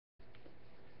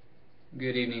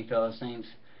Good evening, fellow saints.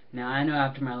 Now, I know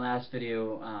after my last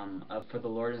video of For the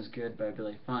Lord is Good by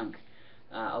Billy Funk,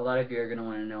 a lot of you are going to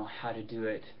want to know how to do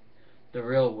it the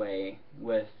real way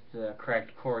with the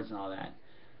correct chords and all that.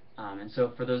 And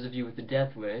so for those of you with the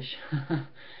death wish,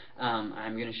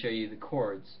 I'm going to show you the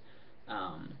chords.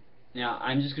 Now,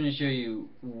 I'm just going to show you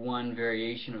one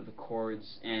variation of the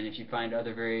chords, and if you find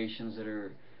other variations that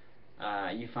are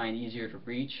you find easier to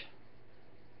reach,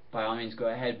 by all means go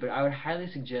ahead, but I would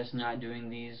highly suggest not doing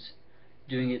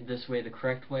it this way, the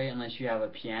correct way, unless you have a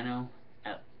piano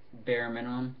at bare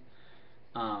minimum.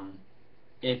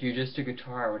 If you're just a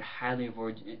guitar, I would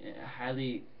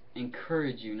highly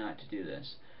encourage you not to do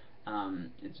this.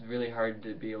 It's really hard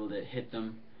to be able to hit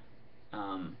them,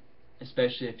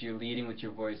 especially if you're leading with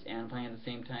your voice and playing at the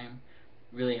same time.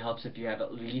 Really helps if you have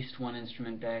at least one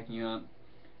instrument backing you up.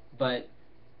 But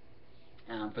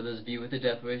for those of you with a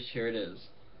death wish, here it is.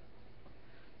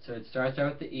 So it starts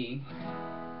out with the E,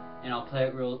 and I'll play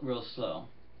it real slow.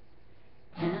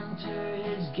 Enter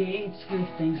his gates with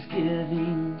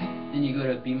thanksgiving. Then you go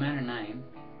to B minor 9,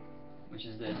 which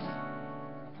is this.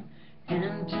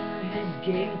 Enter his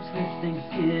gates with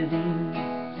thanksgiving.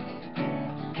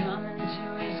 Come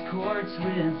into his courts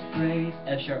with praise.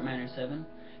 F sharp minor 7.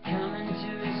 Come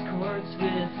into his courts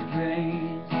with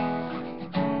praise.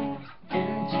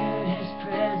 Enter his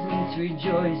presence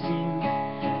rejoicing,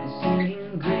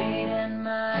 singing great and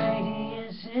mighty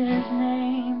is his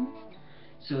name.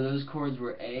 So those chords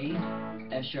were A,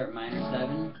 F sharp minor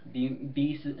 7,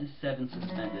 B 7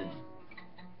 suspended.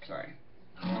 Sorry.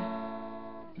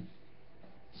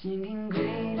 Singing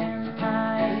great and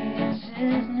mighty is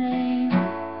his name.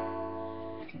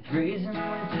 Praise him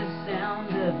with the sound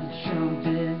of the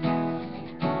trumpet.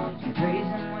 Praise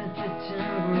him with the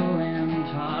timbrel and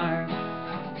harp.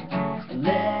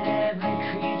 Let every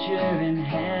creature in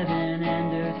heaven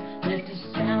and earth lift a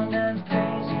sound of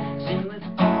praise, sing with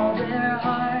all their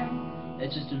heart.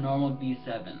 That's just a normal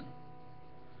B7.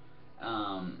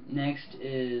 Next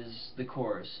is the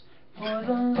chorus. For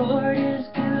the Lord is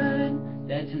good.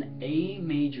 That's an A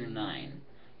major 9.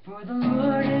 For the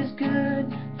Lord is good.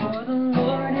 For the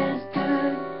Lord is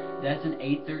good. That's an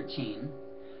A13.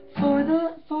 For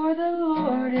the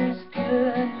Lord is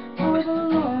good. For the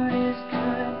Lord is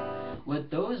good. What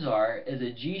those are is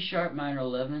a G sharp minor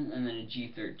 11 and then a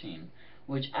G13,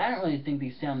 which I don't really think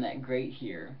they sound that great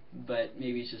here, but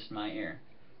maybe it's just my ear.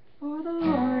 For the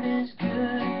Lord is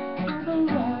good. For the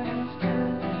Lord is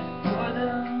good. For the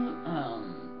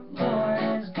Lord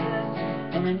is good,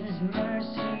 and his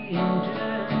mercy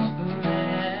endures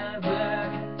forever.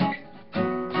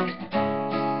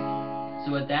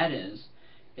 So what that is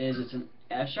it's an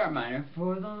F sharp minor.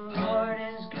 For the Lord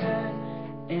is good,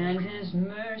 and his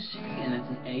mercy, and it's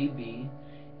an A B,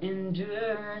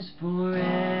 endures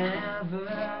forever.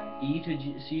 E to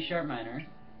C sharp minor,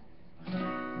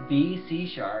 B C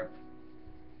sharp,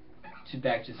 to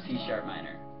back to C sharp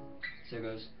minor. So it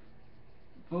goes.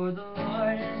 For the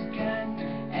Lord is good,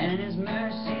 and his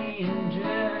mercy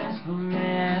endures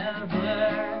forever.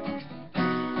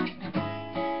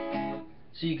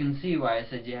 So you can see why I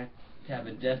said you have to have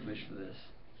a death wish for this.